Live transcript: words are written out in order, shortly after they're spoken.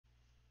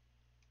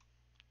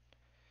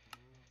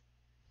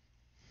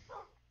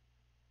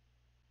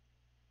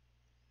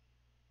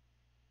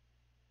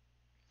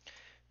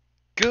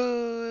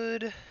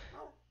Good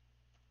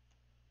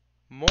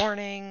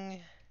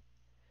morning,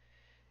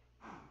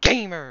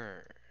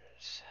 gamers!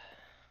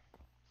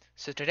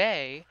 So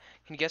today,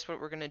 can you guess what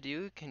we're gonna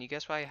do? Can you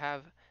guess why I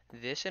have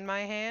this in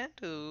my hand?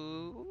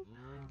 Ooh.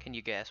 Can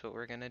you guess what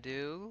we're gonna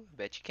do?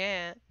 Bet you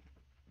can't.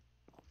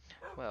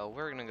 Well,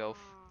 we're gonna go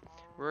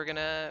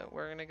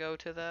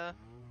to the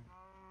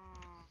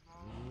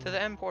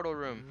M portal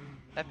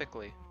room,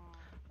 epically.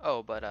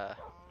 Oh, but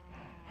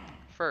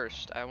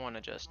first I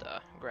wanna just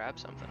grab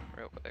something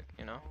real quick,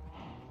 you know?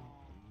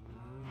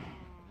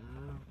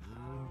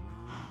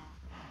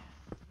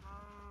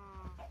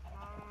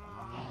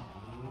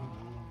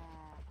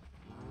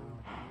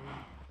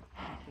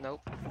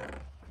 Nope.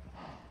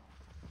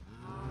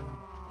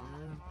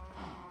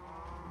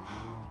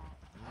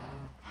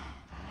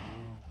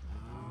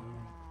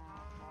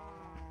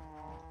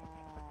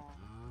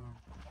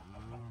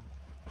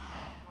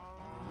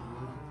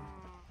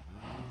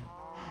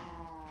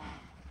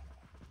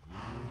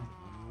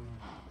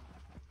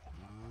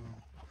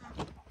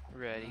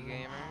 Ready,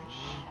 gamers?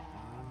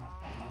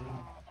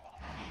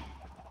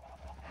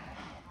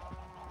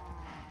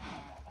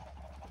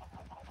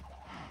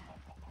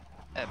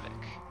 Epic.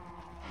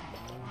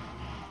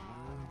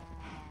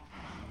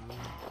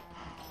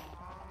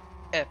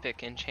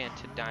 Epic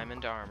enchanted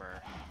diamond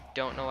armor.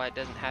 Don't know why it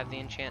doesn't have the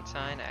enchant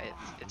sign.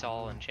 It's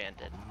all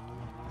enchanted.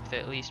 With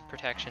at least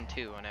protection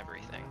 2 on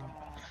everything.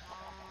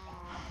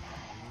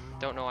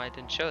 Don't know why it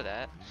didn't show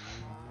that.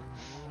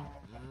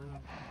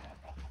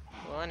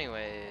 Well,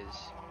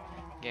 anyways,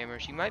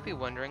 gamers, you might be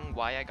wondering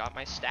why I got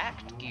my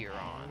stacked gear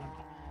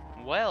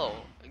on. Well,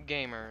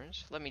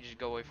 gamers, let me just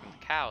go away from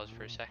the cows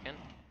for a second.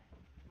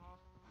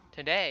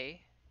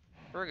 Today,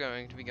 we're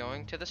going to be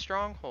going to the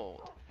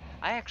stronghold.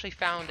 I actually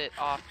found it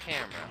off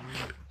camera.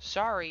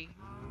 Sorry,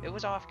 it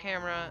was off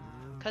camera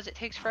because it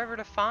takes forever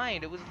to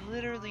find. It was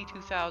literally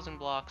 2,000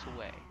 blocks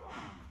away.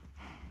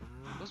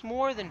 It was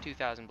more than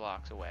 2,000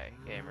 blocks away,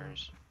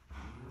 gamers.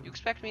 You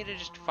expect me to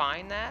just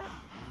find that?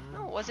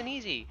 No, it wasn't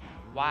easy.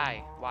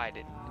 Why? Why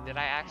did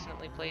I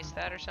accidentally place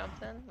that or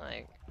something?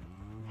 Like,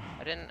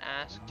 I didn't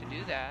ask to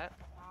do that.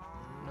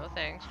 No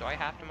thanks. Do I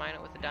have to mine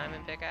it with a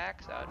diamond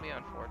pickaxe? That would be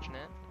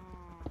unfortunate.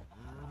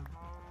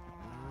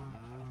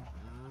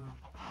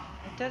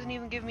 It doesn't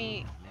even give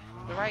me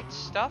the right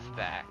stuff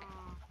back.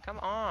 Come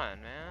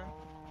on, man.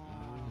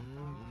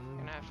 I'm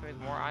gonna have to make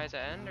more Eyes of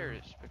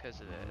Enders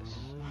because of this.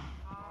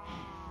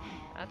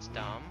 That's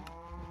dumb.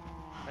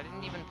 I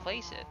didn't even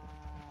place it.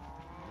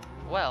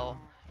 Well,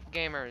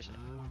 gamers,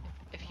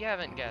 if you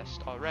haven't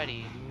guessed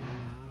already,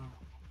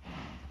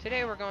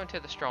 today we're going to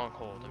the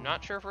stronghold. I'm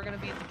not sure if we're going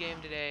to beat the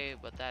game today,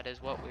 but that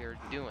is what we're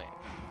doing.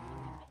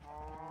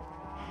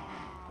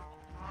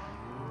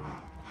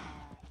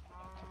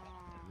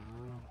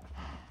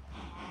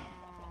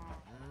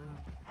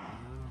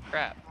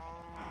 Crap.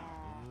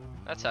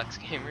 That sucks,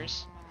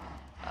 gamers.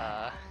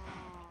 I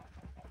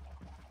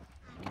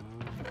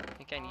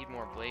think I need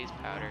more blaze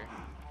powder.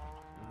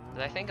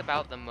 I think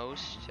about the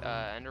most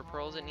ender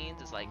pearls it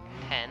needs is like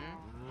 10.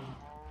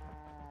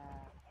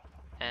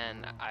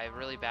 And I have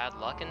really bad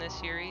luck in this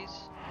series,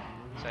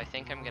 so I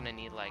think I'm gonna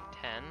need like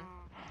 10.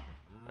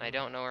 And I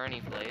don't know where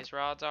any blaze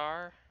rods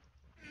are.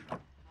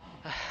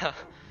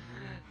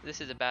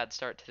 This is a bad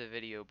start to the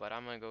video, but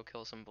I'm gonna go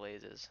kill some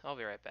blazes. I'll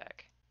be right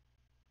back.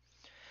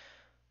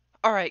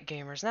 Alright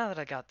gamers, now that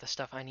I got the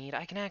stuff I need,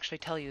 I can actually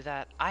tell you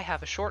that I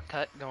have a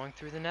shortcut going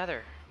through the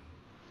nether.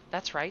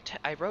 That's right,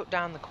 I wrote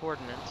down the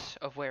coordinates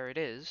of where it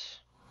is,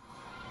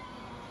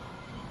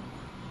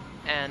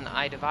 and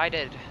I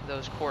divided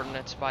those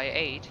coordinates by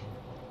 8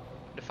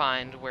 to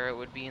find where it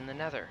would be in the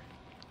nether.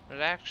 It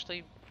was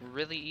actually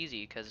really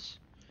easy, because,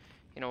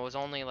 you know, it was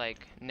only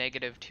like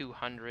negative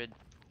 200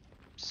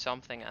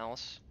 something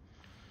else.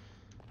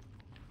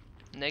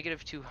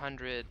 Negative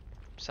 200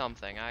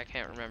 something, I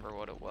can't remember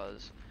what it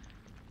was.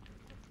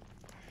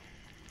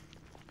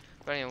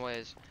 But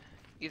anyways,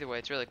 either way,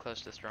 it's really close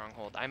to the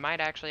stronghold. I might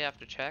actually have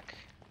to check.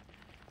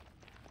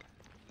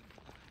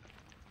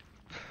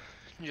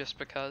 Just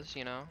because,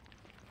 you know,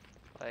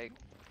 like...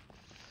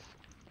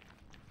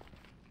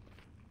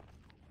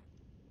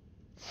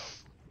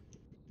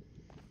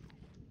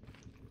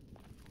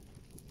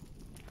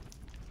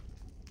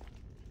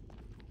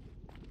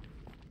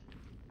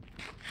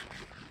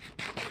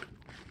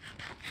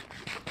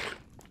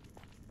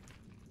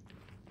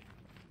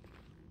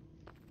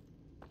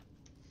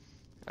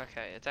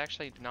 Okay, it's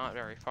actually not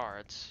very far.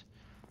 It's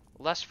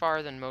less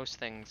far than most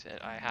things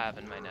that I have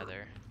in my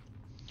nether.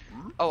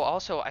 Oh,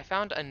 also, I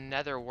found a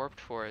nether warped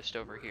forest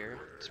over here.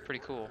 It's pretty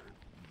cool.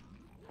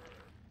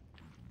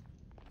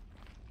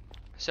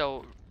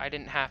 So, I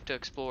didn't have to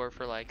explore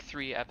for like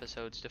 3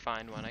 episodes to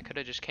find one. I could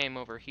have just came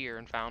over here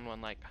and found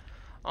one like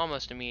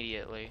almost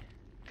immediately.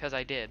 Because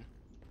I did.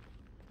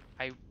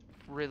 I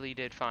really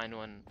did find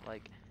one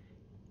like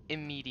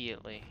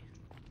immediately.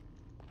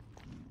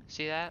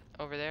 See that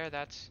over there?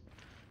 That's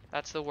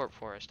the warp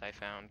forest I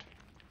found.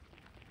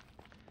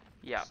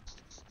 Yeah.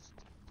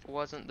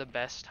 Wasn't the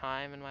best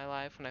time in my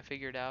life when I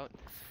figured out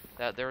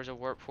that there was a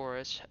warp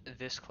forest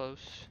this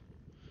close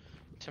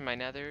to my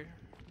nether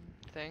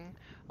thing.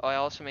 Oh, I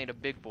also made a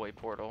big boy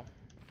portal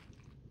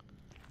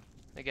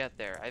to get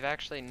there. I've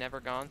actually never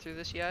gone through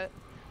this yet,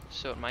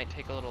 so it might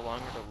take a little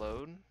longer to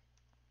load.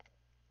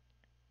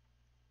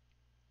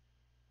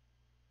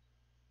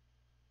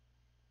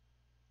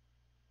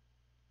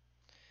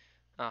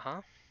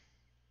 Uh-huh.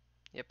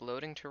 Yep,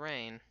 loading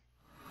terrain.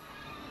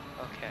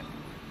 Okay.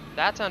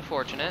 That's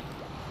unfortunate.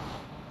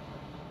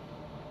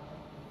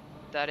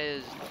 That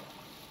is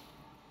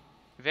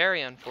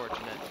very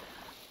unfortunate.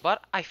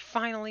 But I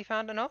finally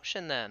found an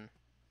ocean then.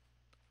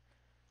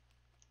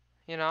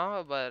 You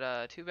know,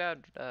 but too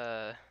bad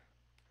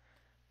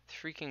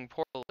freaking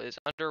portal is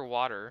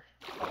underwater.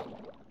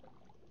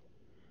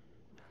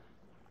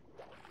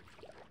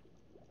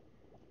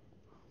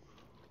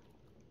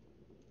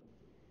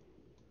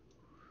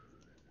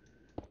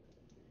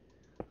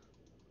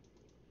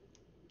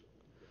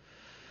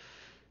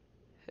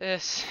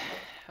 This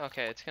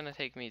okay, it's gonna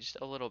take me just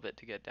a little bit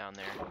to get down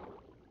there.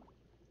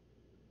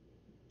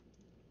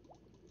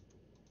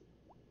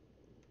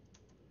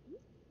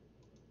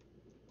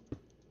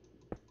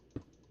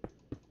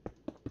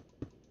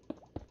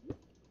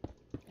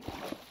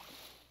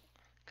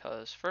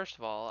 Because, first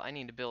of all, I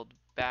need to build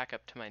back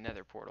up to my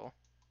nether portal.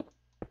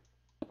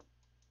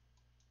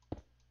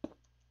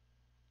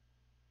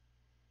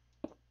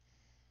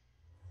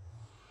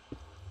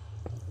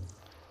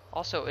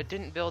 Also, it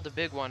didn't build a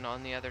big one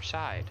on the other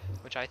side,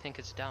 which I think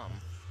is dumb.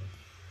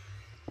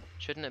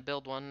 Shouldn't it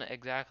build one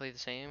exactly the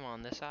same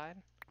on this side?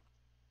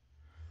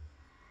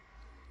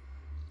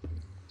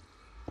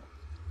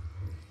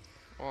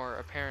 Or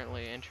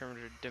apparently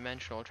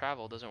interdimensional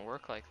travel doesn't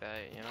work like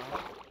that, you know?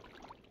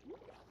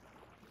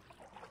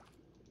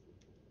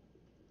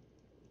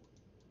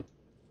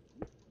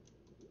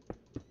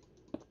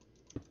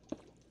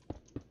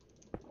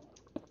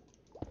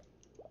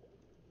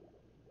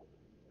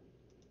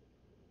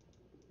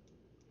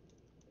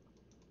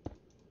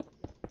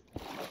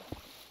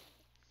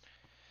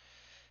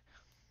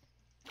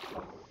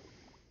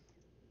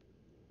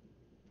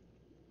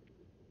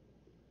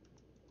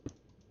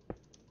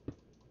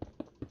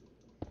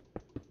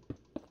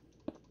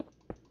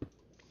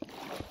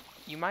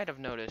 You might have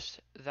noticed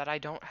that I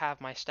don't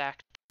have my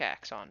stacked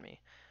pickaxe on me.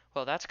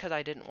 Well, that's because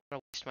I didn't want to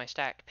waste my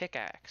stacked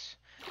pickaxe.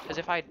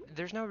 Because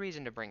there's no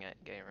reason to bring it,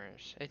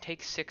 gamers. It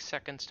takes 6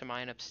 seconds to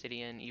mine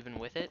obsidian even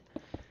with it,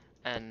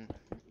 and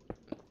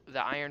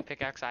the iron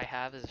pickaxe I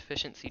have is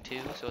efficiency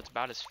 2, so it's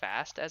about as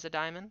fast as a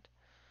diamond.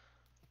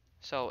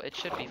 So it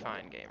should be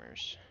fine,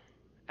 gamers.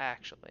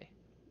 Actually.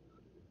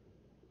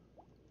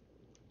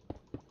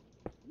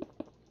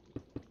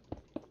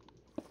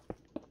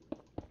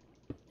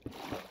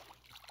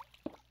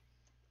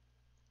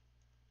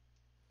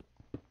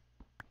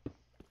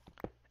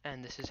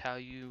 And this is how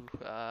you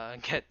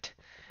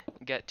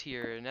get to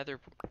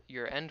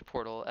your end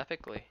portal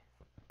epically.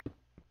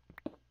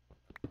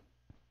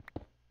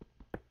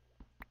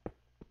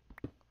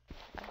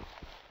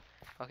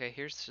 Okay,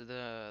 here's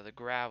the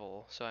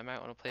gravel, so I might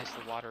want to place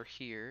the water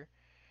here.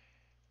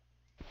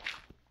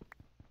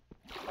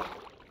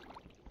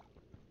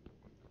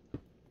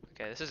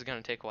 Okay, this is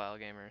gonna take a while,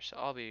 gamers, so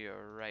I'll be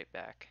right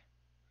back.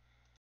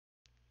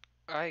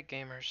 Alright,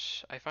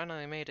 gamers, I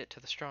finally made it to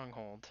the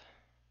stronghold.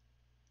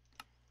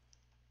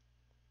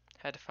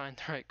 Had to find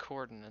the right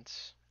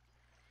coordinates,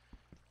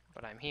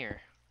 but I'm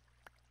here.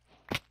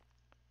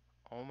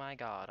 Oh my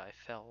god, I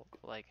fell,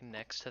 like,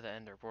 next to the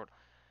ender portal.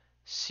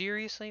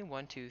 Seriously?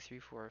 1, 2, 3,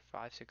 4,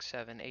 5, 6,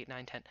 7, 8,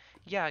 9, 10.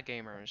 Yeah,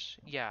 gamers.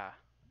 Yeah.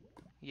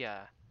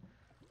 Yeah.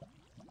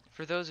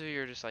 For those of you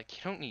who are just like,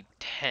 you don't need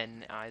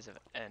 10 Eyes of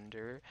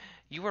Ender,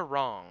 you were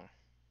wrong.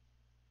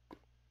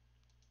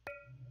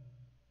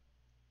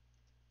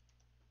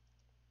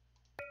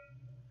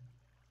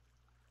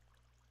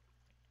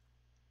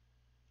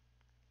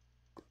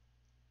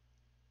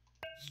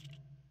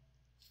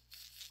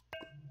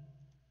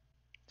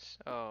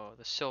 Oh,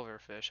 the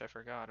silverfish, I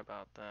forgot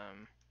about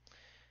them.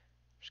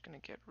 I'm just gonna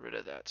get rid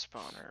of that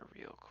spawner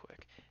real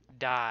quick.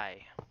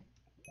 Die.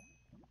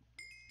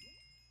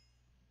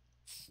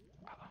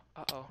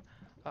 Uh-oh.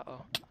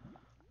 Uh-oh.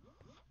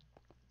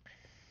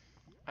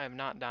 I am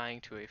not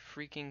dying to a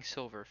freaking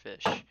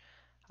silverfish.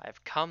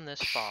 I've come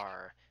this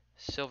far.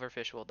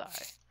 Silverfish will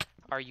die.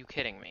 Are you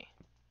kidding me?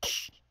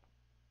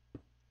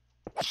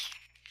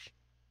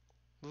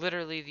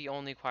 Literally the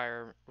only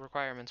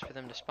requirements for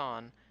them to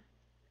spawn.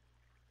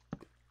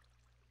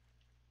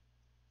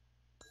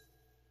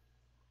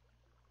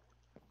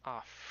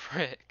 Ah,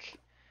 frick.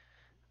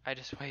 I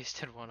just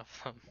wasted one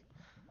of them.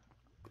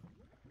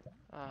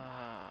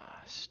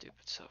 Ah,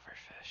 stupid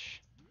silverfish.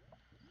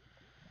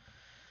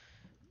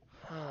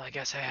 Well, I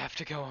guess I have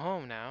to go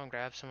home now and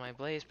grab some of my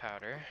blaze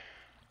powder.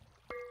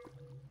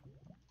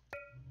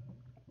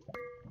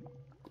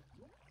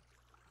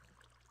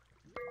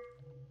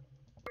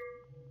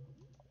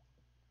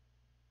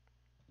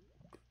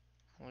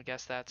 Well, I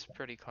guess that's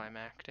pretty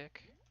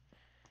climactic.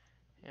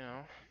 You know.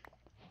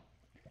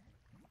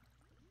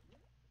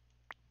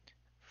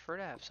 Prefer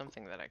to have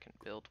something that I can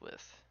build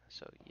with.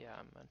 So yeah,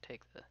 I'm gonna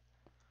take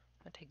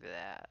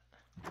that.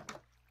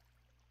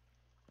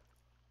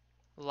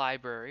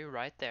 Library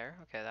right there.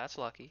 Okay, that's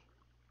lucky.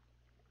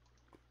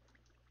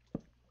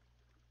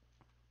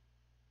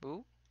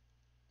 Ooh.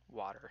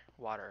 Water.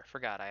 Water.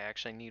 Forgot I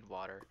actually need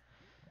water.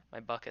 My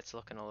bucket's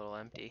looking a little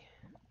empty.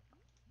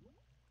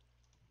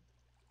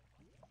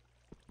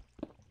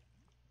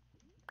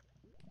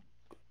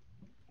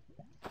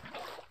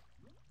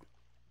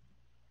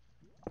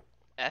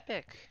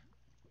 Epic.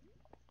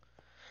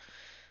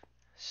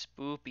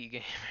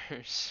 Spoopy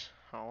gamers.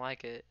 I don't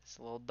like it. It's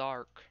a little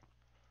dark.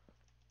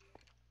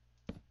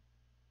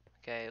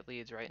 Okay, it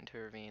leads right into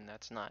a ravine.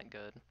 That's not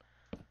good.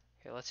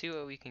 Okay, let's see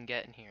what we can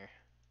get in here.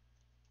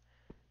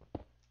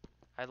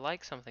 I'd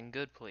like something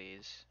good,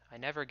 please. I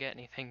never get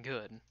anything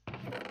good.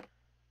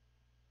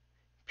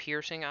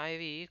 Piercing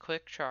IV,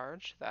 quick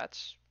charge.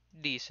 That's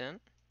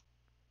decent.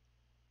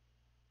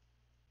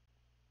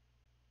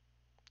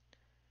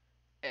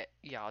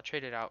 Yeah, I'll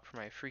trade it out for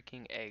my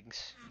freaking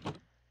eggs.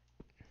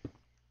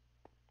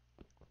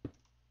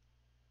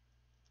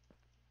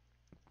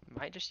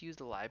 Might just use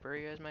the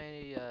library as my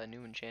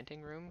new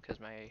enchanting room, because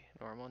my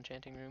normal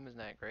enchanting room isn't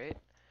that great.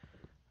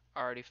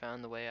 Already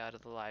found the way out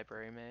of the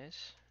library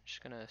maze.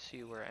 Just gonna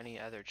see where any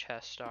other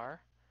chests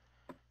are.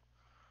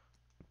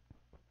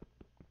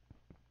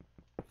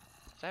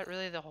 Is that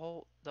really the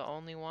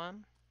only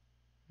one?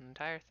 The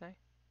entire thing?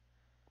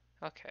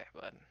 Okay,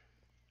 bud.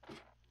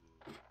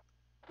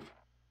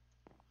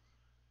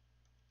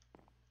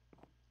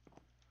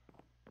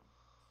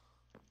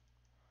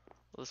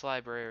 This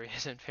library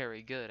isn't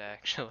very good,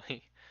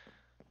 actually.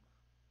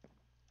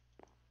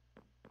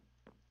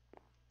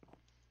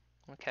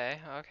 Okay,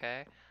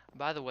 okay.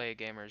 By the way,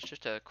 gamers,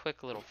 just a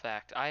quick little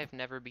fact. I have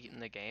never beaten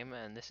the game,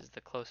 and this is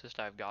the closest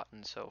I've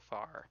gotten so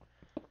far.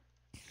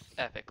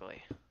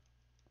 Epically.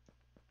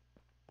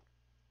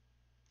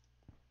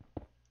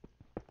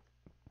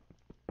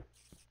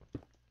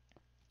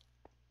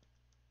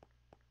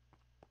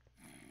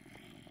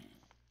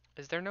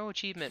 Is there no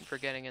achievement for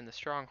getting in the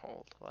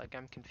stronghold? Like,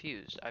 I'm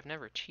confused. I've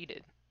never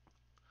cheated.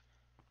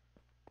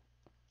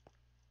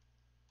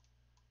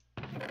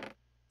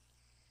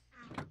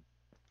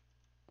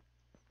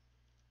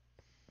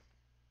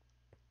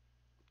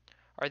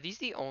 Are these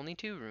the only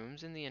two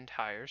rooms in the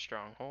entire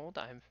stronghold?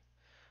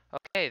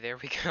 Okay, there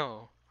we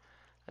go.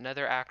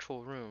 Another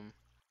actual room.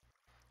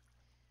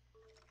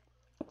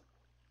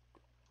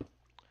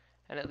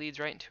 And it leads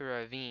right into a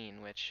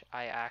ravine, which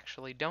I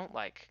actually don't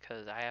like,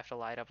 because I have to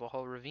light up a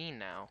whole ravine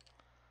now.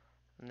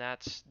 And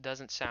that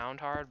doesn't sound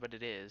hard, but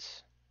it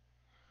is.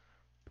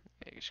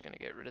 I'm just gonna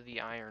get rid of the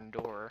iron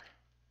door.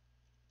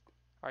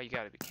 Oh, you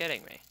gotta be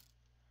kidding me.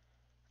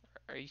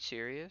 Are you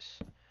serious?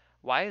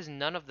 Why is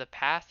none of the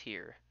path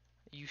here?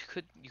 You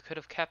could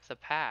have kept the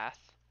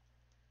path.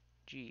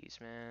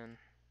 Jeez, man.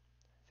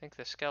 I think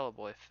the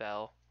Skeleboy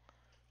fell.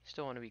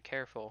 Still want to be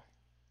careful.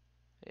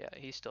 Yeah,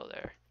 he's still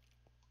there.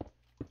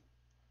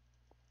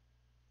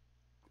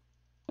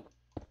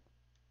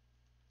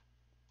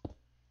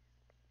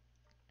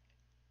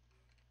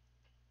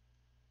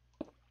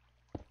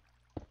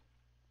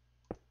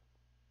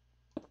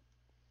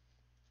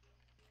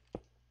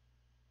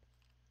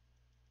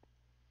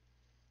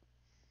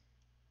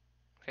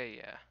 Okay,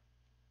 yeah.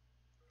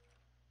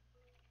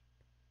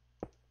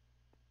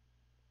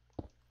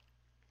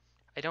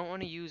 I don't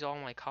want to use all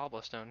my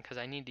cobblestone because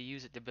I need to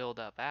use it to build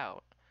up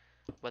out.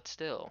 But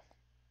still,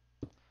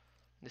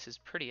 this is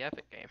pretty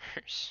epic,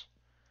 gamers.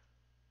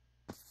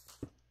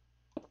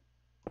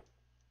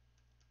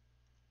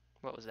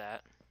 What was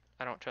that?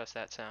 I don't trust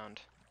that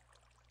sound.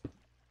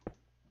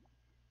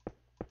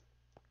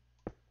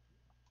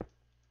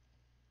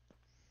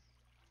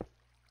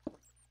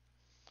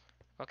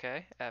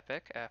 Okay,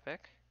 epic,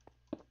 epic.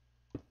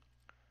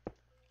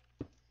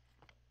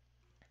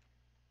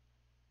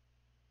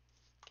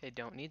 Okay,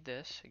 don't need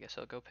this. I guess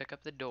I'll go pick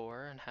up the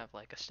door and have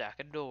like a stack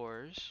of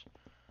doors.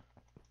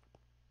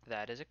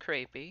 That is a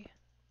creepy.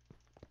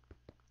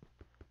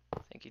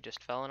 I think he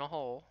just fell in a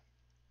hole.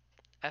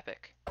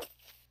 Epic.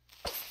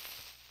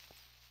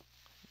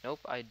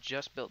 Nope, I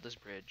just built this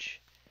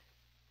bridge.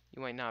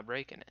 You ain't not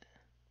breaking it.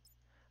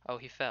 Oh,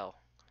 he fell.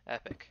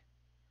 Epic.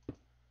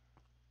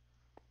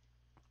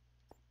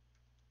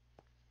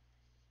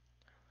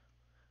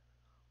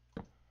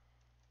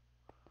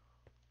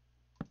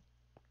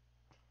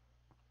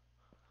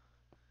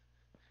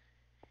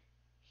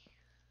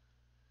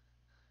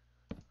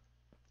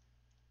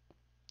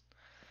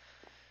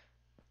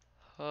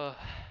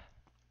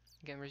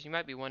 Gamers, you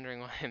might be wondering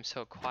why I'm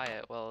so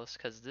quiet. Well, it's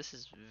because this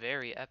is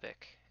very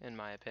epic, in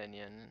my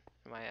opinion.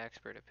 My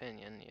expert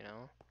opinion, you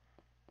know?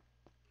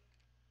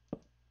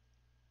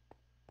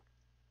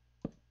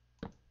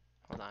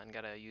 Hold on,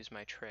 gotta use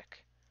my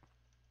trick.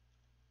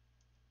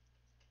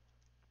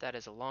 That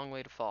is a long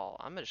way to fall.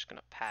 I'm just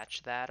gonna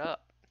patch that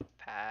up.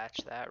 Patch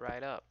that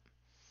right up.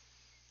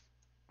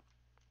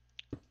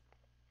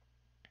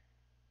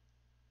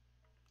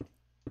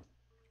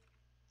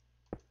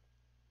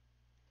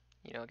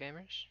 You know,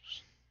 gamers?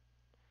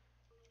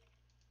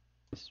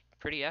 It's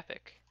pretty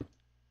epic.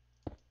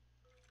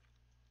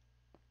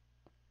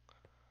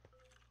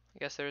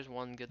 guess there's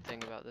one good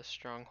thing about this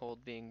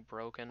stronghold being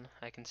broken.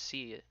 I can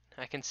see it.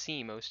 I can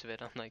see most of it,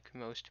 unlike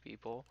most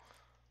people.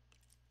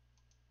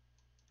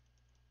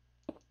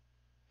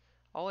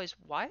 Always,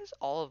 why is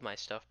all of my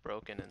stuff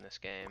broken in this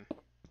game?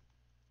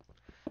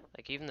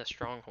 Like, even the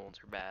strongholds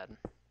are bad.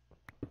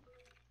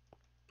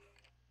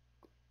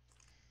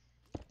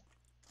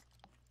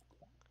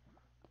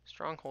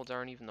 Strongholds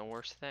aren't even the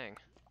worst thing.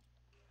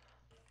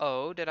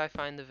 Oh, did I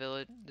find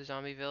the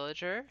zombie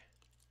villager?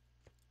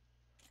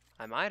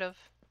 I might have.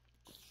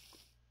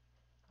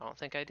 I don't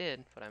think I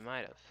did, but I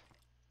might have.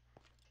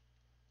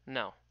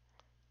 No.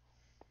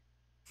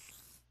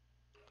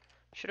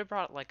 Should have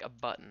brought like a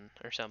button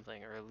or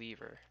something, or a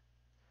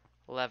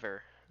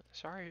lever.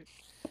 Sorry.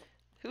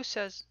 Who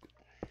says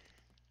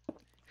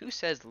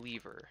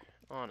lever?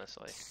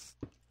 Honestly,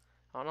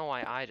 I don't know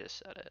why I just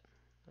said it.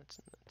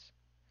 That's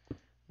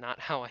not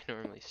how I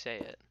normally say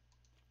it.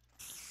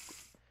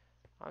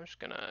 I'm just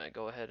gonna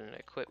go ahead and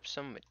equip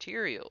some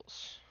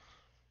materials.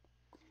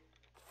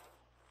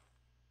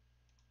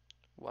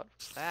 What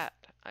was that?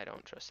 I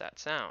don't trust that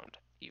sound,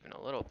 even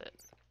a little bit.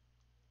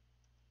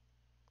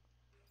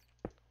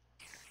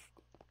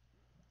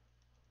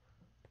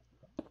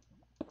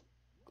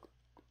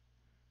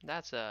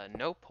 That's a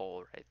no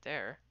pole right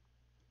there.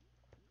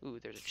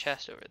 Ooh, there's a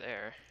chest over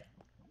there.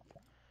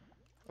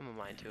 I'm gonna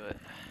mine to it.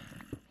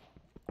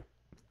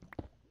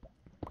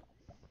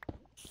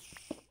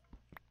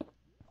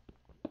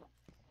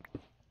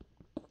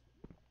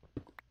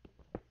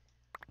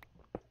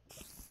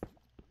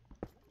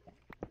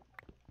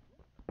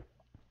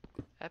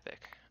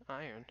 Epic.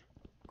 Iron.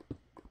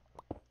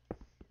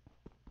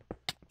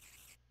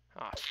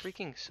 Ah,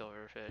 freaking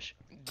silverfish.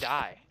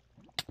 Die.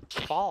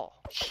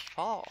 Fall.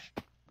 Fall.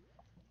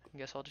 I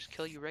guess I'll just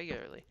kill you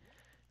regularly.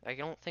 I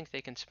don't think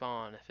they can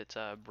spawn if it's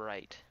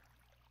bright.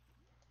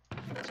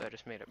 So I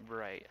just made it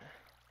bright.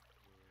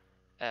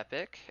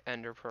 Epic.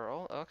 Ender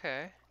pearl.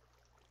 Okay.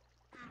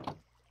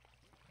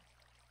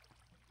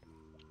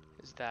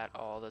 Is that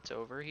all that's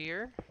over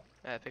here?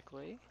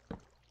 Epically.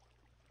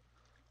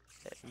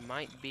 It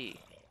might be.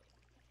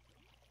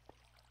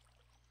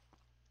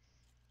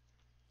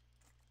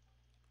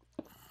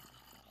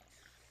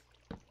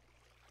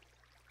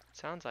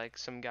 Sounds like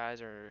some guys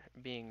are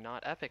being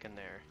not epic in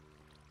there.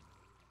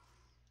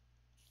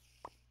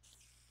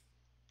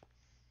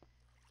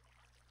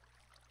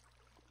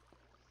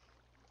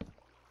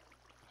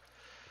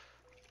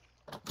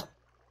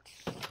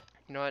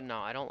 You know what? No,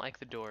 I don't like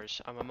the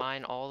doors. I'm gonna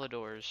mine all the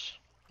doors.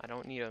 I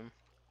don't need them.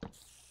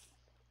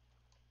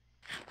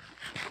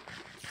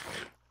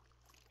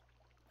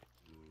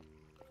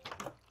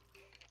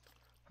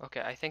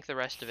 Okay, I think the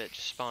rest of it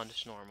just spawned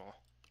as normal.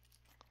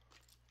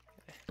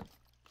 Okay.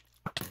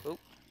 Oop.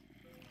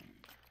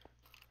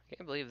 I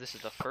can't believe this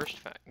is the first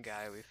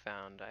guy we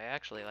found. I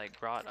actually like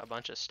brought a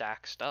bunch of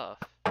stacked stuff.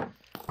 I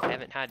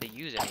haven't had to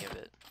use any of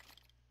it.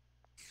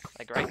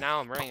 Like right now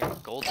I'm wearing a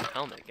golden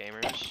helmet,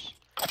 gamers.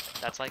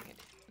 That's like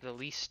the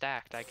least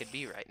stacked I could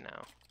be right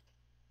now.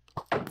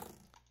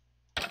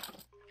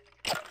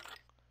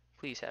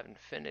 Please have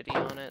infinity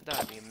on it. That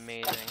would be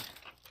amazing.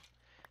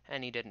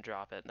 And he didn't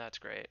drop it. That's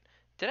great.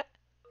 Did I?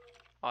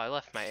 Oh, I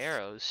left my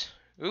arrows.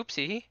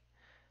 Oopsie.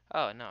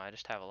 Oh, no, I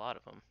just have a lot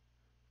of them.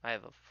 I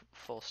have a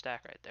full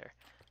stack right there.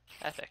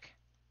 Epic.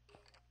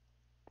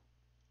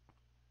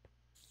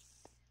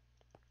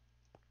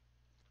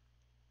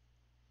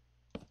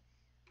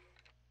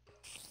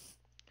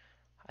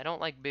 I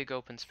don't like big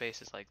open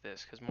spaces like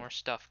this, because more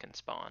stuff can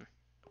spawn.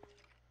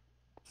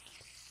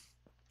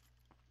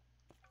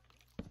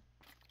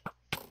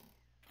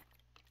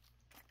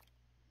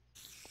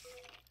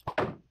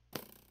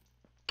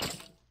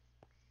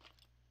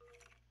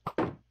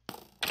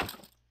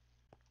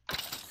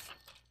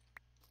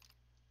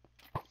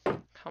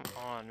 Come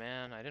on,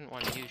 man. I didn't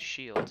want to use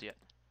shields yet.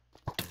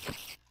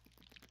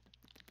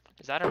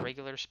 Is that a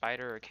regular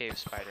spider or a cave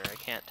spider? I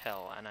can't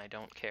tell, and I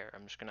don't care.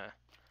 I'm just gonna...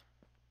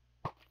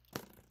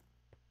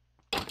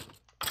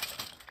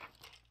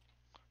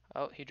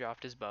 Oh, he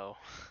dropped his bow.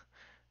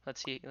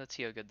 Let's see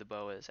how good the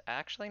bow is.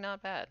 Actually,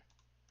 not bad.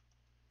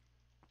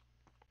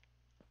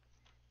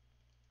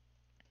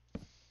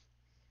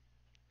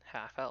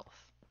 Half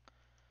health.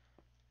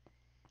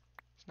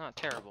 It's not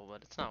terrible,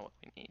 but it's not what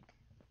we need.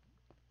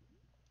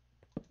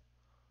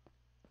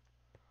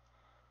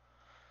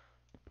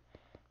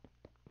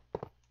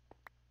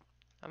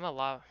 I'm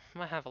gonna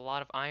have a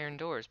lot of iron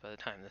doors by the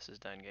time this is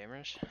done,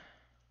 gamers.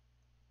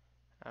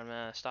 I'm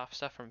gonna stop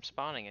stuff from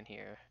spawning in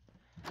here.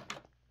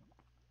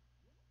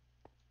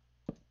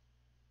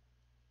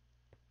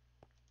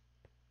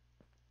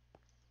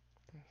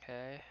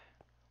 Okay.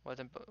 What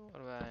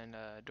about in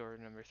door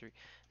number 3?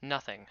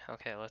 Nothing.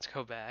 Okay, let's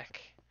go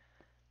back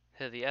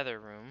to the other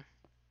room.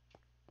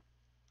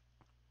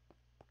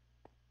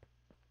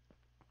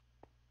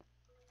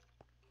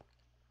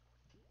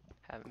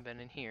 Haven't been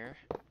in here.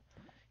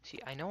 See,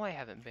 I know I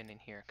haven't been in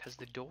here because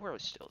the door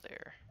is still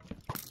there.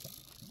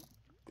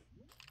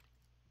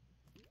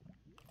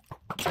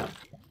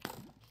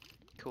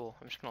 Cool.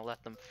 I'm just gonna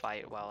let them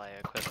fight while I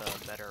equip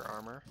a better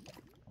armor.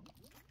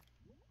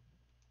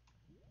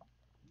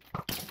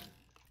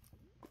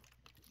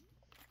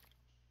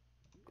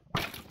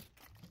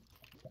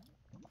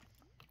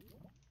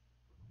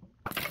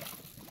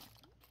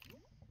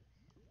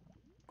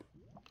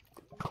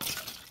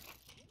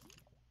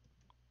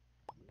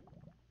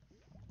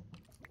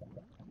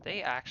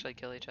 they actually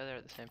kill each other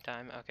at the same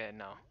time? Okay,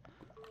 no.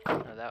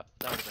 No, that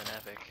would have been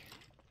epic.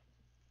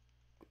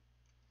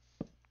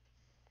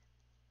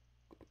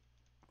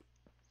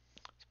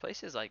 This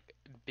place is like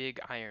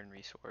big iron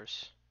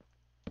resource.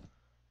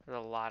 There's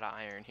a lot of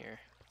iron here.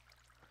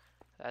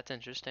 That's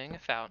interesting. A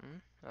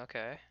fountain.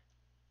 Okay.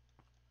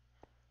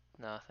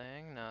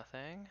 Nothing,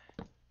 nothing.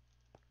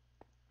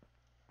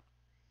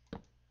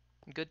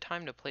 Good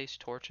time to place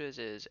torches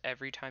is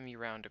every time you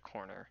round a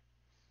corner.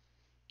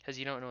 Because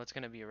you don't know what's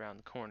going to be around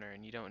the corner,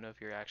 and you don't know if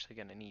you're actually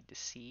going to need to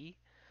see.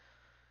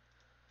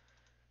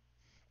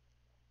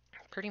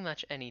 Pretty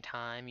much any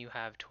time you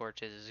have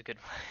torches is a good,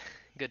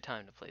 good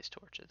time to place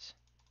torches.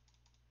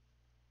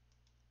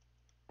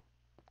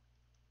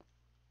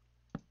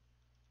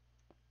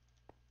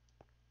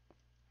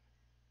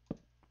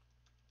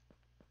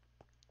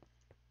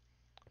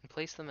 And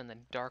place them in the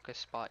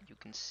darkest spot you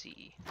can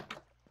see.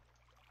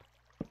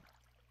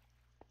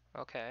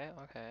 Okay,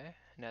 okay.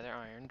 Another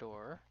iron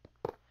door.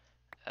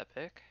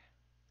 Epic.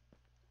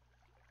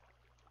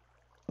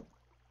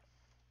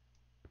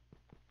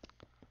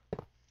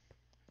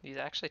 These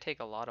actually take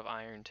a lot of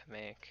iron to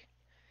make.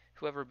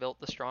 Whoever built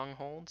the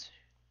strongholds,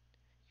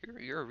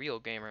 you're a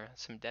real gamer.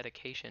 Some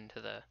dedication to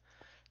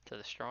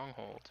the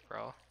strongholds,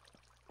 bro.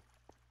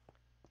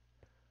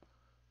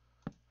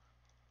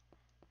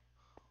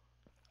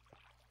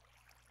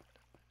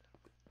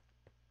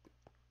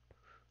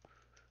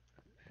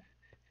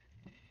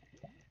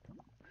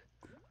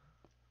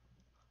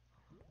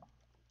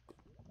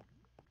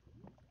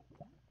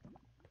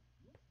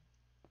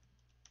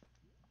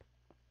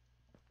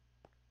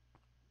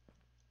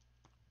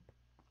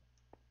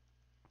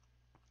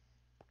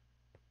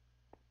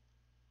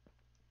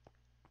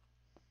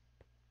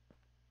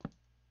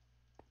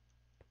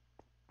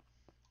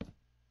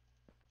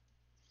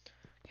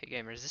 Okay,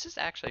 gamers, this is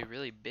actually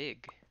really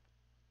big.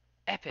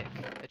 Epic!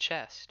 A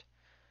chest.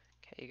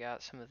 Okay, you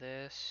got some of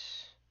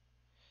this.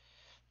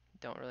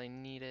 Don't really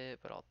need it,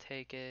 but I'll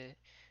take it.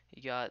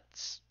 You got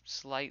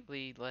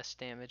slightly less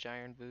damage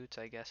iron boots.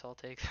 I guess I'll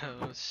take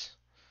those.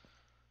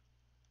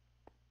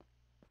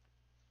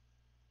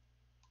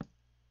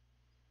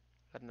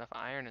 Got enough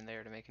iron in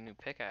there to make a new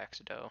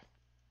pickaxe, though.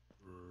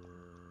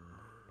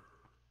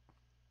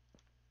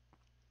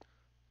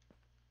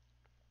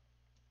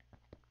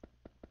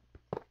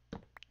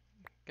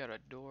 Got a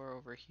door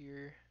over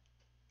here.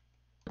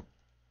 I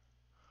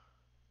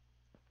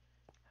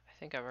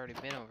think I've already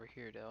been over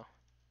here, though.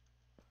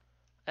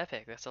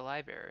 Epic, that's a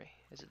library.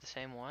 Is it the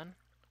same one?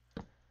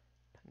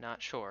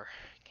 Not sure.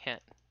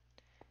 Can't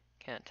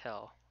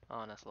tell,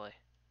 honestly.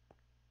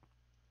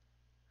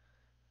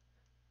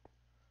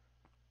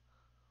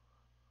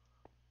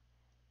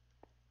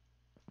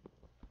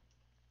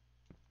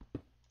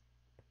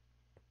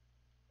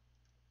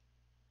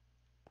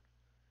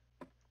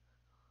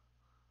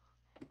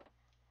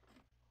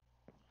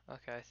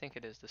 Okay, I think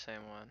it is the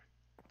same one.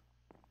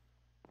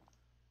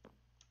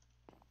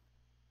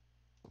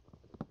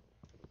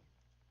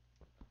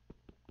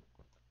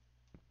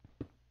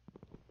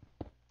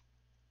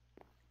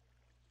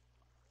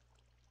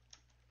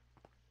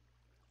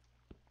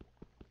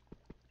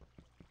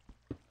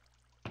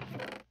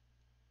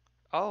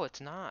 Oh,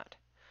 it's not.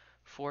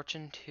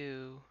 Fortune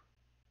 2,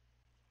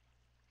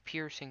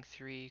 Piercing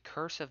 3,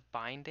 Curse of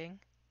Binding.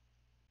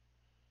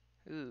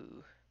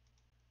 Ooh.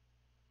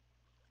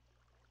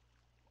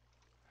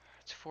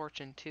 It's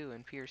Fortune 2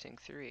 and Piercing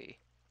 3.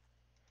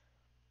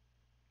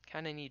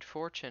 Kinda need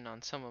fortune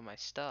on some of my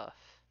stuff.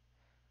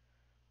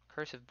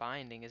 Curse of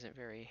Binding isn't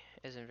very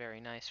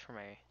nice for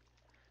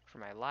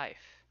my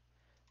life.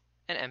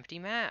 An empty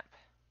map.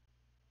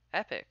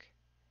 Epic.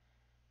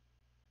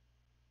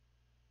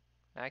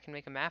 Now I can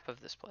make a map of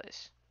this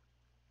place.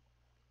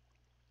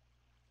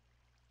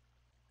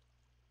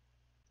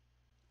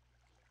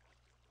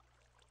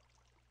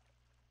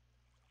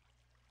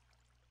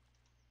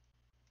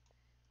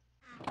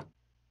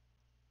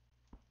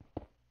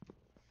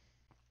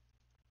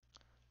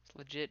 This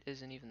legit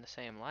isn't even the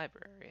same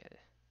library.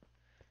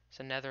 It's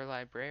another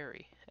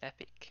library.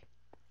 Epic.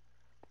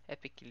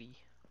 Epically.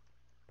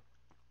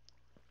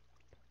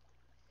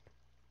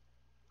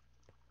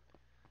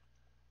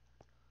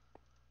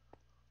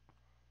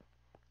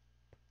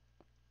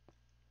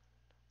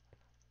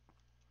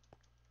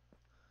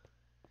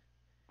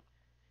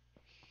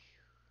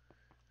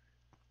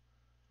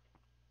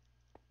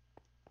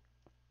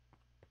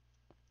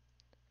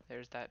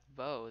 There's that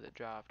bow that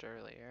dropped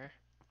earlier.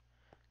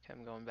 Okay,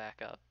 I'm going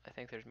back up. I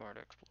think there's more to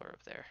explore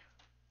up there.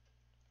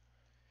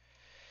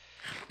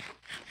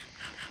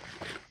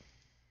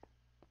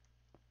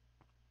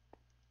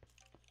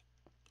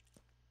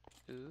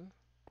 Ooh.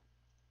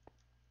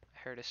 I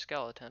heard a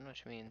skeleton,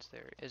 which means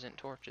there isn't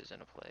torches in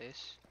a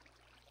place.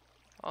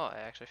 Oh, I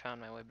actually found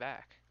my way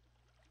back.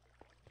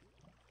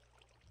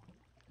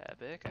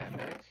 Epic,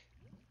 epic.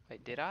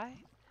 Wait, did I?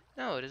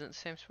 No, it isn't the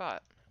same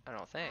spot. I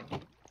don't think.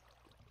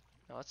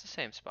 No, it's the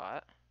same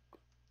spot.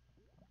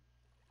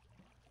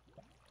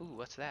 Ooh,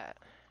 what's that?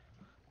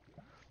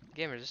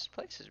 Gamers, this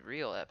place is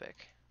real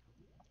epic.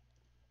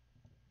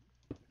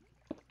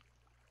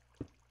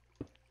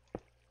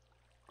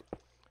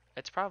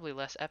 It's probably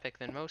less epic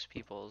than most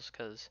people's,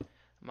 because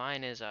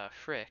mine is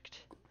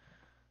fricked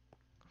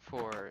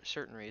for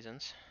certain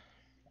reasons.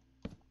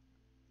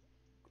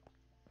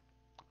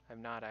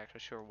 I'm not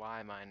actually sure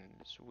why mine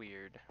is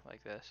weird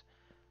like this.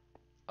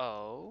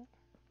 Oh,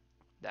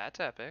 that's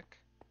epic.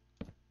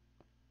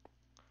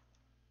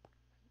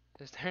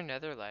 Is there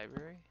another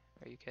library?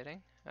 Are you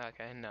kidding?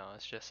 Okay, no,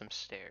 it's just some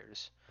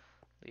stairs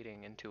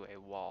leading into a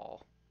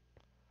wall.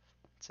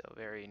 So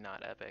very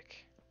not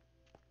epic.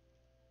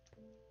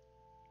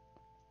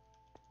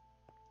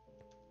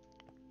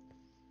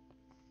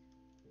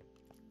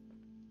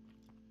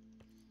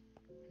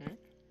 Hmm?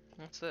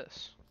 What's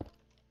this?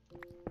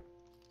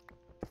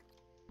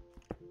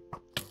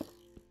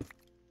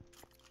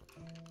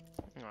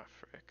 Oh,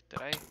 frick.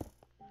 Did I?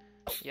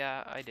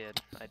 Yeah, I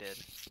did. I did.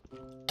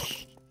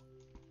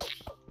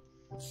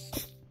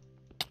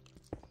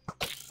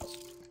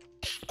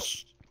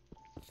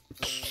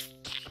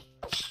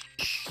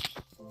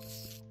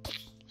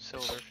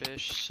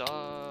 Silverfish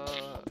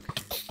suck.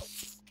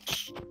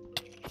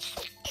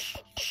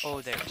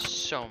 Oh, there's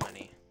so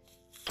many.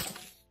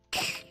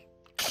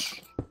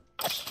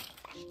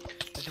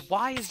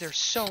 Why is there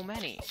so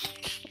many?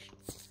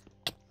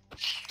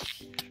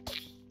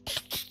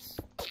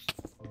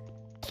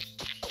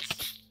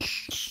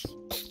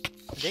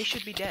 They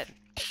should be dead.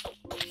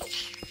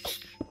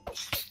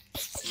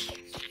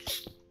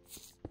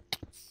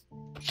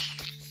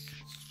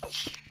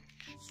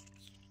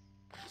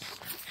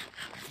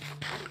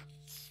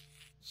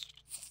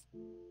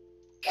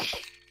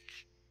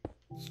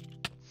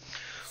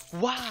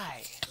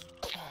 Why?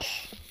 Oh,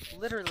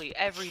 literally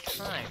every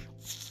time.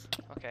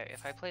 Okay,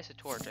 if I place a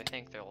torch, I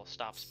think they'll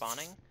stop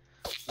spawning.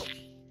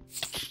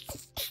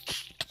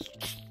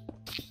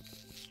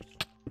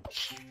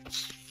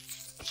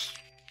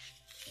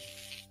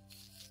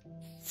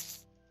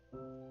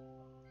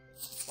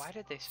 Why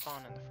did they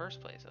spawn in the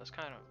first place? That was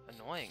kind of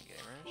annoying,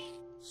 gamers.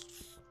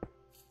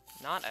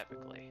 Not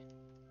epically.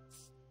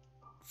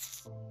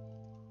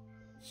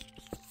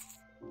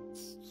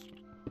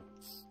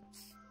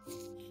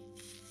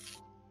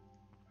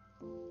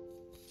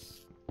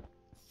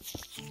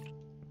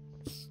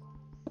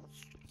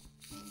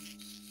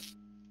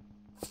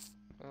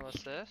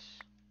 What's this?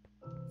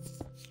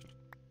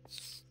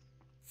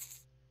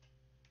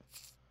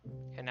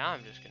 Okay, now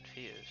I'm just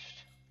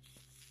confused.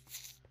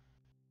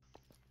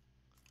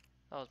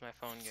 That was my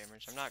phone,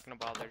 gamers. I'm not gonna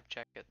bother to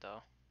check it,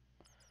 though.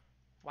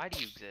 Why do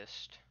you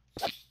exist?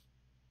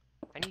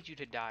 I need you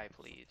to die,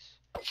 please.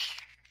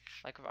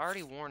 Like, I've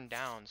already worn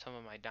down some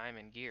of my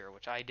diamond gear,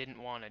 which I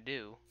didn't want to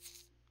do.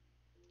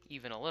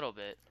 Even a little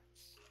bit.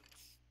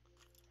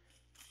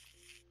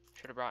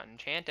 Should have brought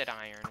enchanted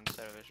iron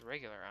instead of just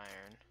regular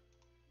iron.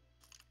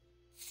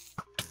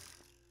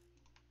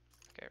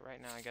 Okay,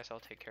 right now I guess I'll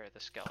take care of the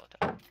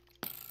skeleton.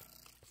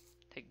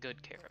 Take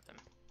good care of them.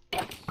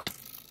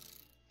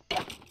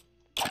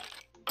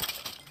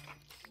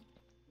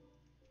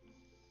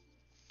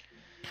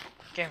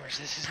 Gamers,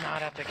 this is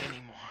not epic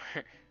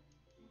anymore.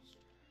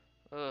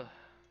 Ugh.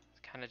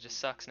 It kinda just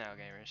sucks now,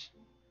 gamers.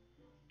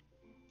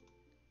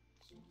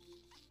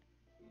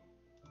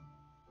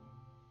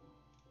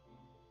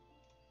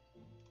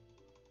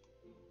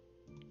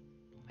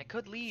 I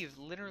could leave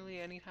literally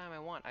anytime I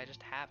want, I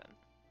just haven't.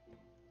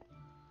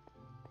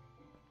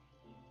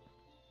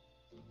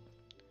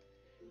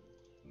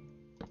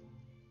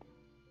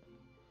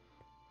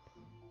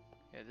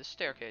 Yeah, this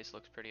staircase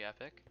looks pretty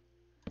epic.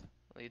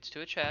 Leads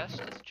to a chest.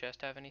 Does the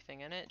chest have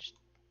anything in it? Just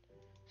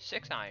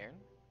 6 iron.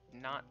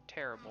 Not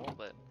terrible,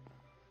 but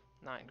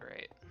not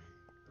great.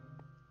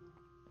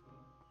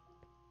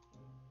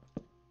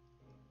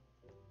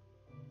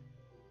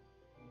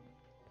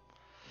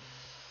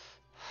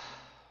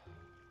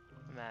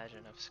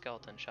 Imagine if a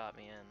skeleton shot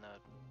me in, that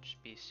would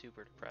just be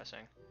super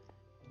depressing.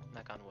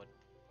 Knock on wood.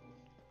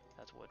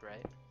 That's wood,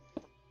 right?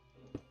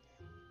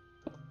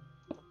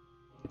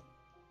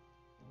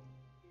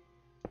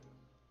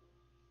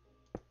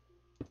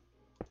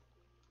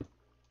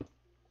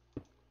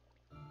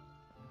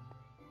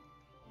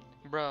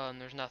 Bruh,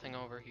 and there's nothing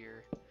over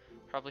here.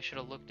 Probably should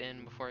have looked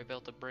in before I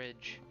built a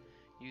bridge,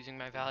 using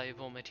my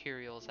valuable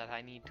materials that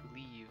I need to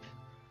leave.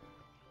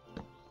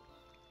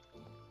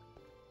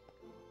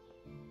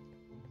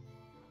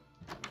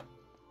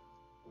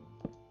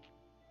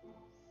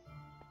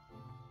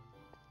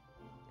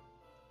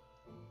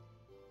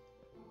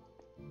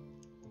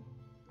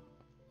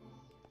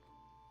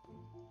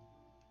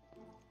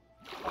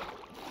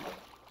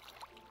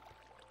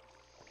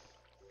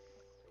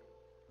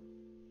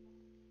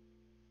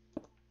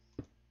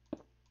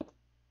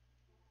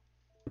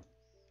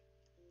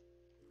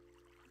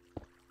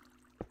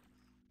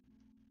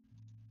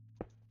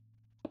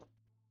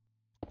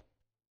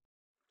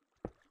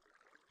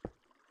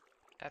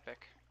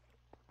 Epic.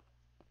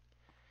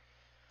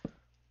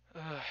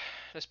 Ugh.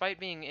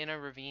 Despite being in a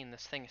ravine,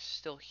 this thing is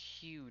still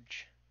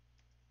huge.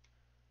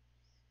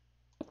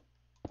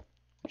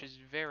 Which is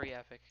very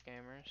epic,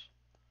 gamers.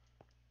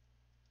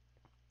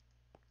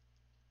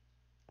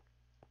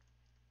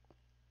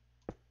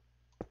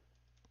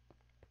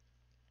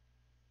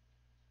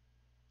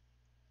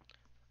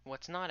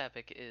 What's not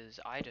epic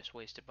is I just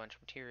wasted a bunch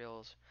of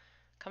materials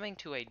coming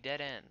to a dead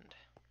end.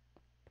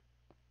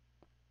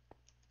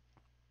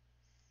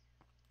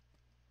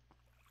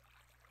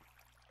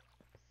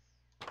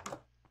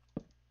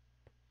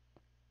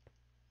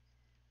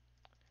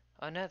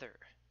 Another,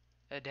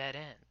 a dead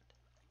end.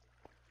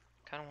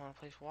 Kinda wanna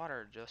place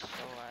water just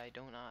so I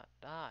do not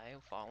die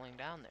falling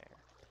down there.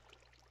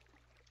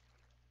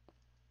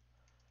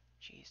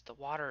 Jeez, the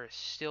water is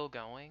still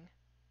going.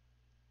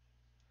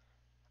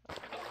 That's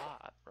a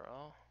lot,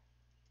 bro.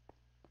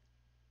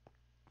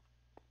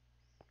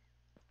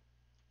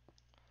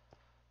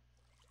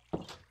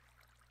 I'm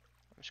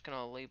just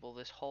gonna label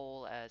this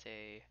hole as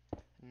a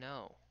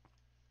no.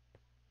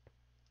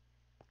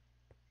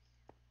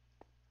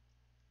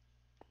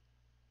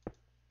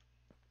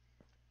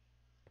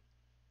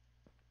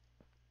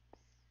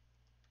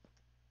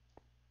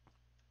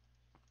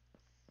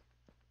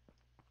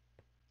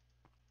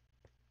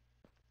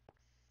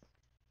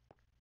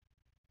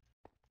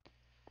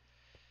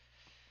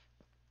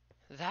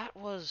 That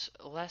was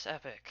less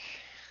epic.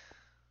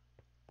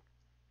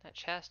 That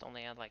chest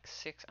only had like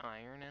 6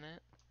 iron in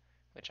it,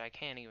 which I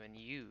can't even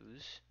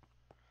use.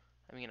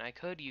 I mean, I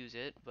could use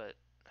it, but,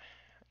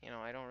 you know,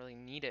 I don't really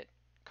need it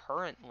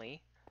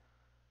currently.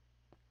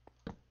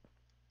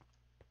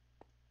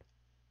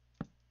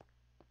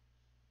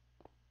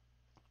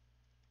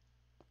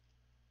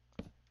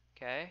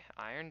 Okay,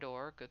 iron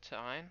door, good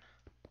sign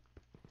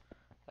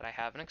that I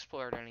haven't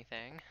explored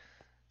anything.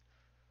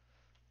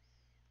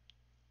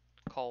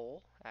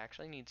 Coal,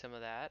 actually need some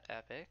of that,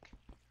 epic.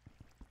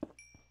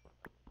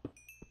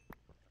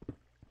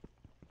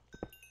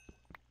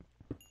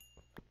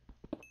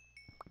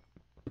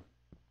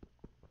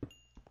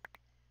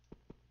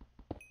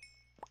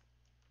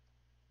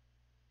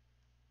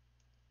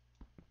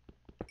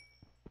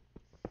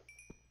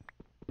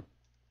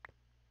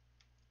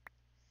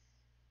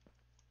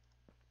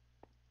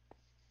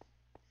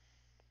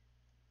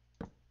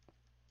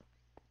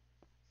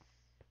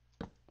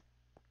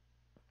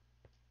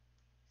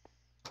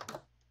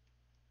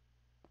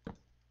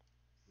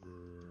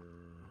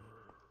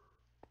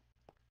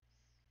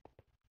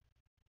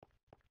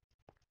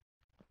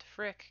 What the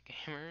frick,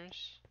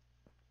 gamers?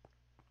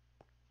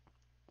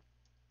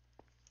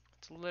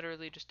 It's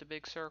literally just a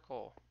big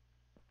circle.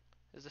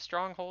 Is the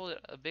stronghold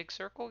a big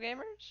circle,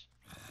 gamers?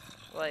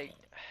 Like,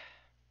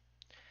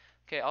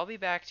 okay, I'll be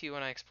back to you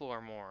when I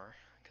explore more,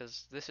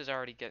 because this is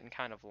already getting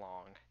kind of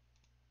long.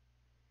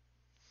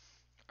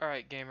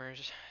 Alright,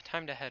 gamers,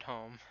 time to head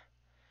home.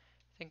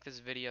 I think this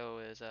video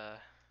is,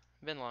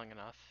 been long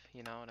enough,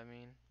 you know what I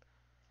mean?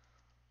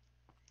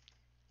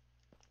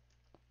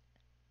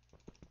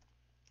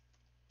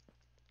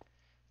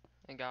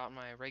 I got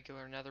my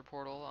regular nether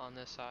portal on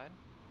this side.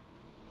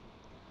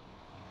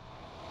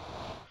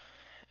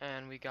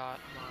 And we got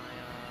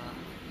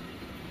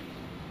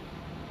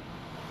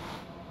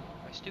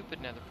my stupid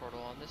nether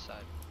portal on this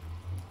side.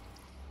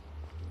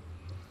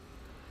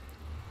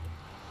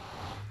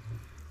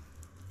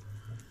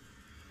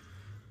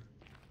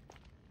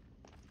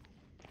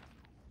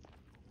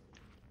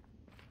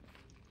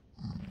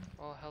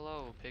 Well,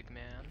 hello,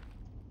 pigman.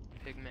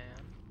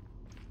 Pigman.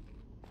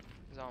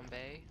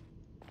 Zombie.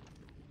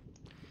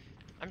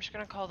 I'm just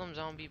gonna call them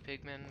zombie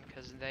pigmen,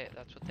 because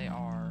that's what they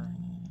are.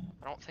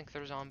 I don't think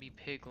they're zombie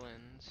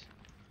piglins.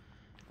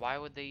 Why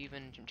would they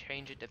even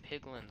change it to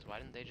piglins? Why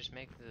didn't they just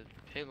make the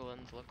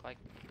piglins look like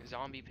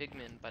zombie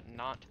pigmen, but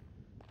not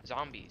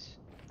zombies?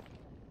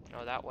 You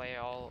know, that way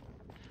all...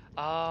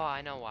 Oh,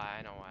 I know why,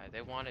 I know why.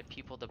 They wanted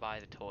people to buy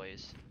the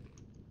toys.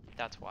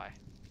 That's why.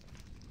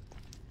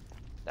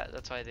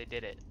 That's why they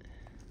did it.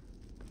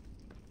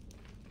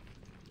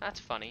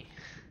 That's funny.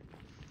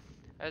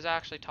 I was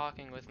actually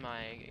talking with my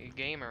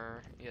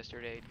gamer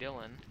yesterday,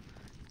 Dylan.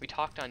 We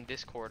talked on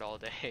Discord all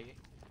day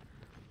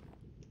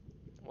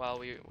while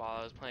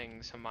I was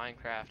playing some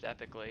Minecraft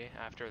epically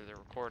after the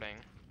recording.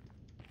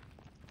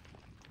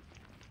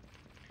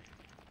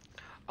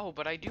 Oh,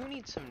 but I do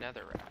need some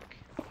netherrack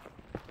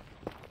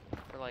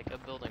for like a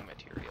building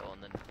material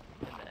in the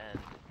end.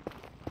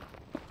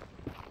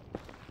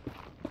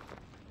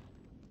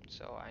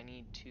 So I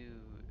need to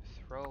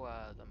throw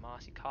the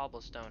mossy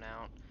cobblestone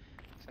out.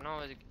 So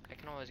I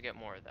can always get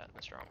more of that in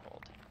the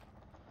stronghold.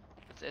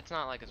 It's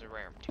not like it's a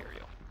rare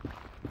material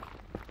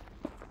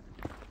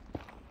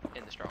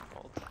in the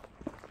stronghold.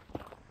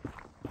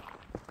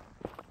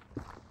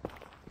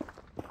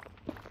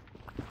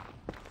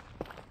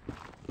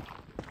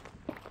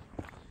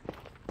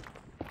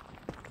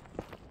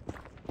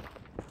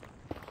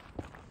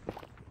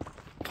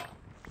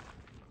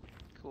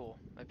 Cool,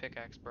 my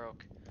pickaxe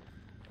broke.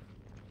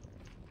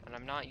 And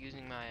I'm not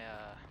using my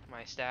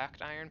my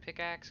stacked iron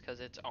pickaxe because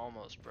it's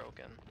almost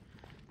broken.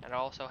 And it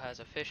also has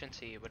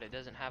efficiency, but it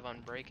doesn't have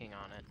unbreaking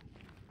on it.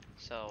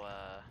 So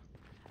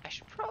I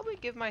should probably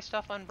give my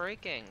stuff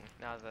unbreaking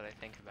now that I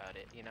think about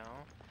it, you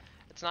know?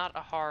 It's not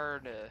a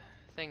hard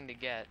thing to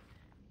get.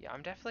 Yeah,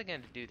 I'm definitely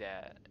going to do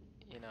that,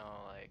 you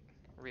know, like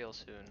real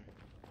soon.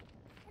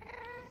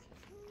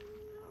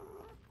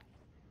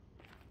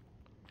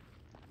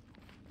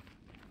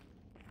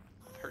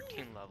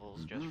 13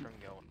 levels just from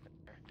going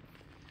there.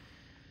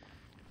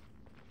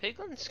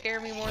 Piglins scare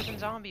me more than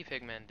zombie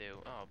pigmen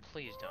do. Oh,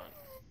 please don't.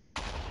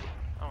 I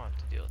don't have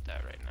to deal with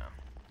that right now.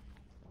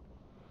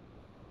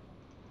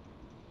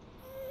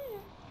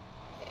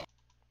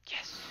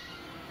 Yes!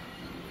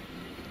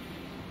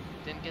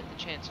 Didn't get the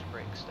chance to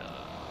break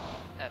stuff.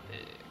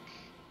 Epic.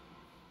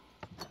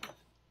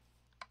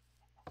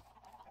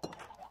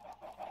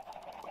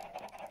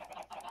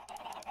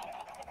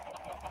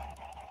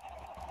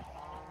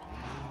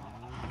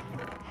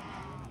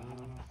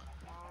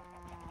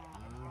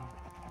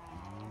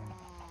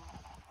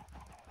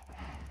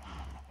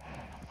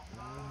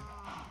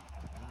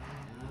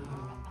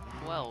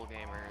 Well,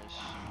 gamers.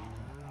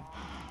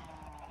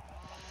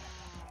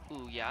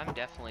 Ooh, yeah, I'm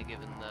definitely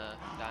giving the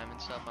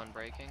diamond stuff on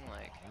breaking,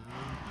 like...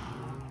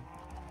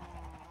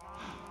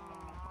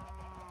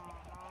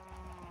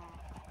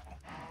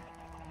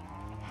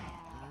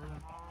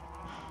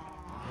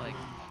 Like,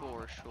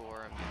 for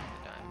sure I'm giving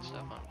the diamond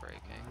stuff on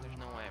breaking. There's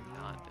no way I'm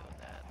not doing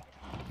that.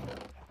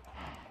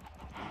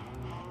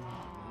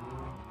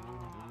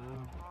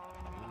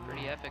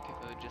 Pretty epic if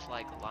it would just,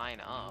 like, line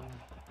up.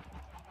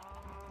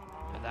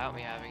 Without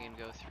me having to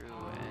go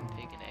through and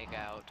take an egg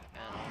out,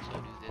 and also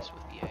do this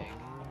with the egg.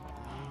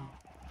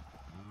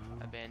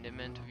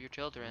 Abandonment of your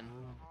children.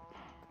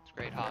 It's a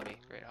great hobby,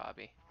 great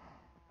hobby.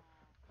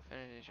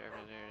 Finish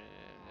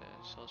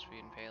soul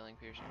speed, impaling,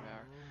 piercing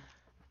power.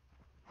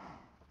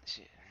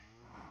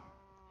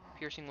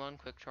 Piercing 1,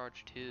 quick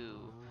charge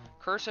 2.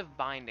 Cursive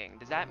binding.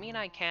 Does that mean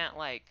I can't,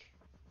 like,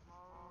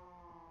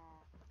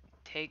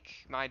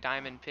 take my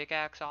diamond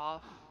pickaxe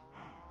off?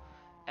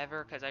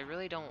 Ever? Because I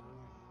really don't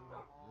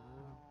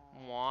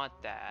want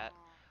that.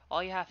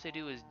 All you have to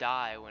do is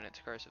die when it's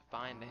cursive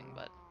binding,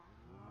 but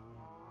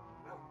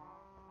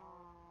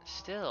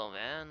still,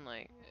 man,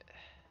 like,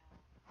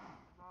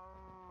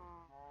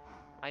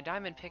 my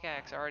diamond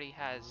pickaxe already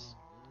has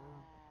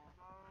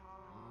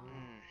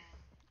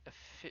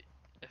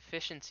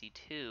efficiency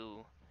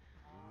 2,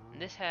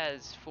 and this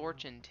has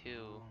fortune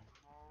 2,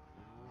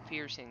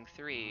 piercing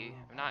 3.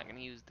 I'm not going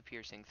to use the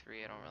piercing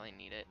 3, I don't really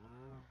need it,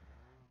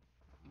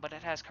 but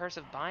it has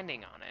cursive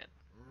binding on it.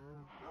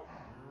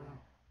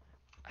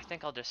 I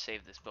think I'll just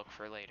save this book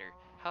for later.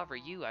 However,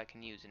 I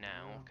can use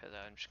now, because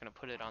I'm just going to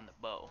put it on the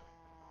bow.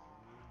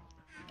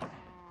 Know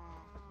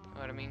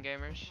what I mean,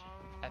 gamers?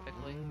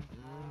 Epically.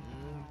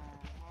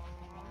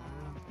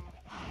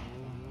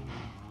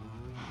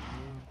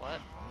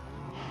 What?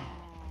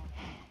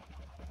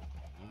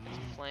 It's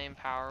a flame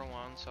power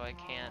 1, so I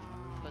can't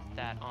put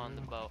that on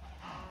the bow.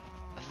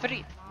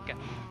 Frick!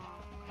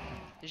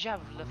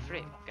 Jävla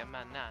frick,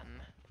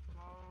 mannen.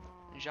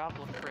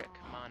 Jävla frick,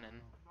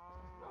 mannen.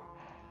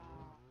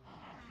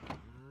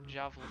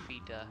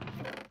 Javlafita.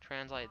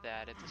 Translate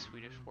that, it's a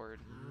Swedish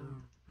word.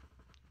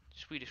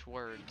 Swedish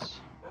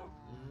words.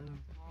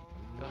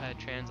 Go ahead,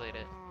 translate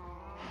it.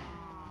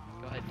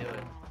 Go ahead, do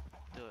it.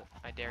 Do it.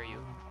 I dare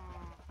you.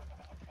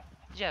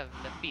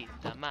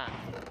 Javlafita, man.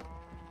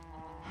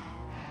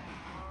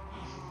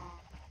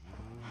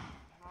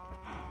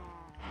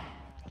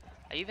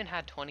 I even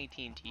had 20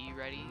 TNT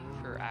ready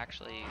for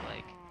actually,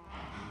 like,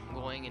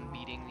 going and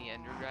beating the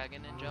Ender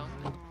Dragon in Junk.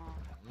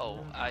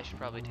 Oh, I should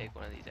probably take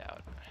one of these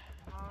out.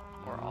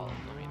 Or all of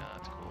them, you know,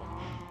 that's cool.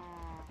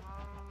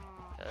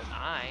 Because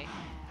I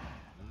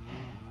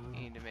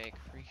need to make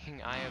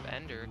freaking Eye of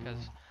Ender,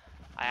 because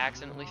I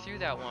accidentally threw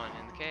that one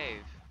in the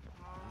cave.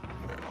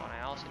 Oh, and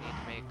I also need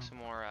to make some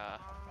more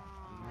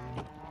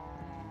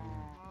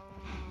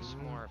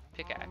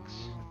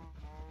pickaxe.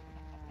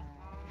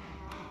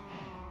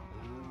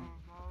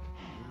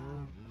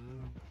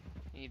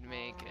 Need to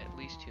make at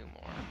least 2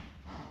 more.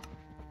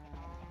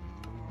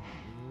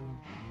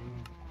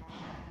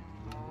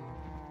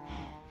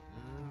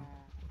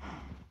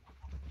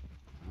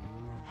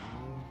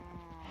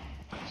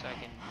 So I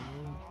can...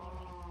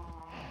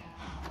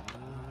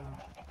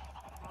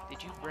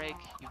 Did you break?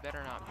 You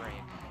better not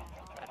break.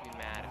 I'd be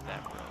mad if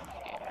that broke,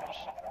 gamers.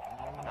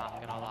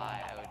 Not gonna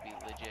lie, I would be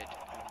legit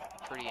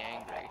pretty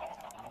angry.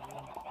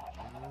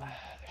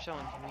 They're so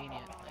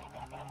inconvenient.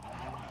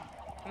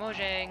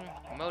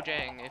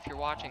 Mojang, if you're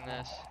watching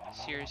this,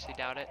 seriously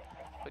doubt it.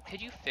 But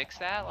could you fix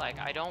that? Like,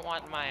 I don't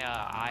want my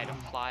eye to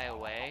fly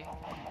away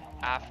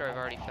after I've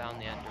already found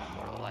the Ender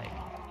Portal. Like,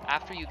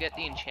 after you get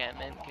the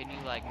enchantment, can you,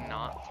 like,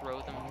 not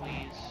throw them,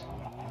 please?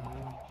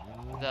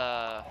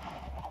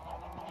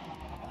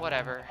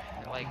 Whatever.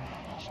 Like,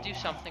 just do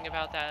something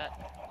about that.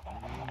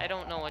 I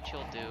don't know what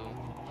you'll do.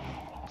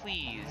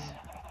 Please.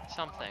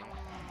 Something.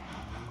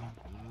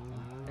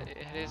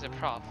 It is a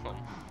problem.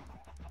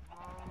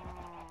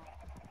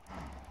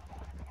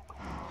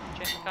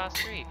 Enchantment cost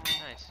 3.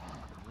 Nice.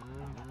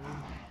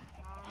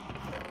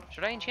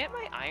 Should I enchant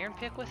my iron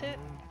pick with it?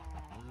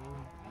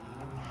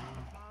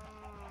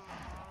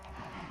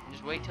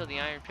 Just wait till the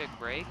iron pick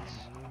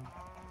breaks?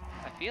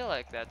 I feel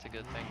like that's a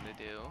good thing to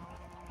do.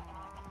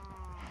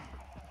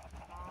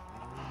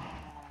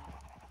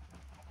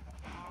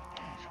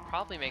 Should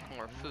probably make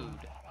more food.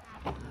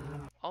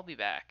 I'll be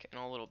back in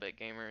a little bit,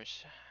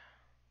 gamers.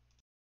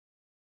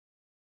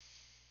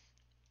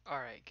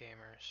 Alright,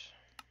 gamers.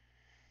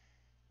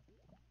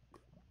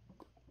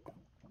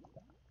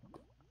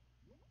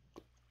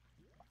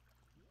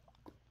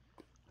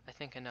 I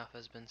think enough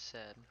has been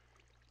said.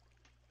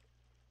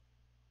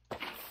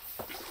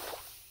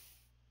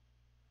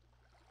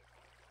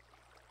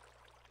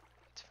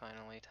 It's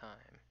finally time.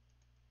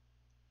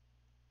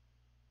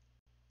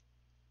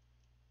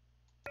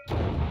 To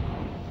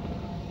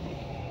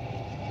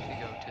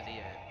go to the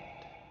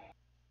end.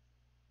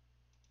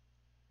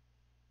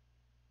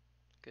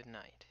 Good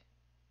night,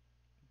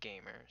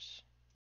 gamers.